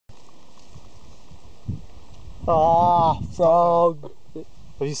Ah, frog.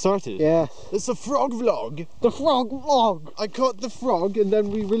 Have you started? Yes. It's a frog vlog. The frog vlog. I caught the frog and then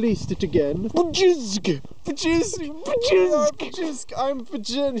we released it again. Pajisk. I'm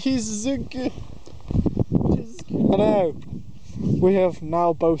Pajin. He's Zig. Hello. We have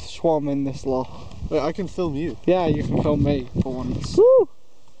now both swum in this loch. Wait, I can film you. Yeah, you can film me for once. Woo!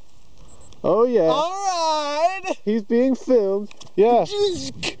 Oh yeah. Alright. He's being filmed. Yeah.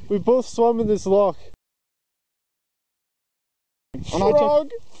 We both swam in this loch. And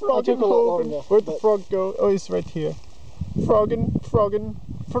Frog! I took a lot longer. Where'd the frog go? Oh, he's right here. Froggin'.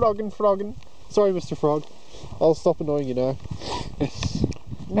 Sorry, Mr. Frog. I'll stop annoying you now. Yes.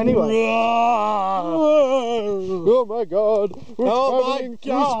 Anyway. Oh my god. We're traveling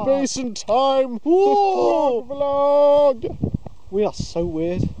through space and time. Whoa. The frog vlog. We are so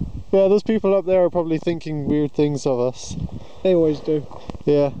weird. Yeah, those people up there are probably thinking weird things of us. They always do.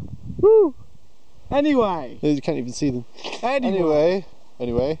 Yeah. Woo! Anyway. You can't even see them. Anyway.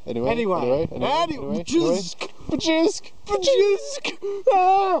 Anyway. Anyway.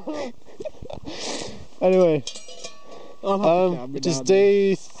 It is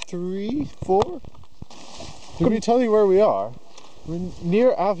day 3, 4. Did we tell you where we are? We're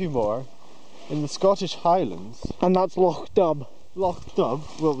near Aviemore in the Scottish Highlands. And that's Loch Dub. Loch Dub?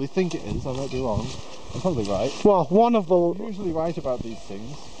 Well, we think it is. I might be wrong. I'm probably right. Well, one of the... I'm usually right about these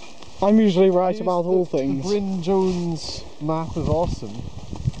things. I'm usually right about all things. The Bryn Jones map is awesome.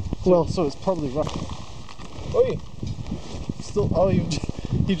 So it's probably right. Oh,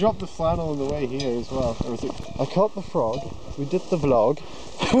 he dropped the flannel on the way here as well. Or was it? I caught the frog. We did the vlog.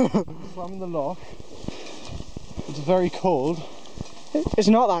 Swam in the loch. It's very cold. It's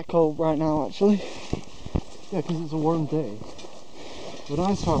not that cold right now, actually. Yeah, because it's a warm day. When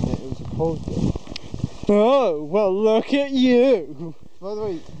I swam it was a cold day. Oh, well, look at you. By the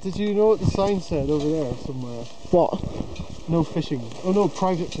way, did you know what the sign said over there somewhere? What? No fishing. Oh no,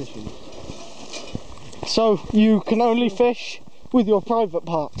 private fishing. So you can only fish with your private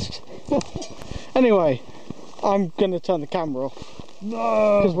parts. Anyway, I'm going to turn the camera off.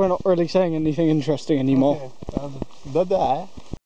 No! Because we're not really saying anything interesting anymore. Okay. Bye-bye.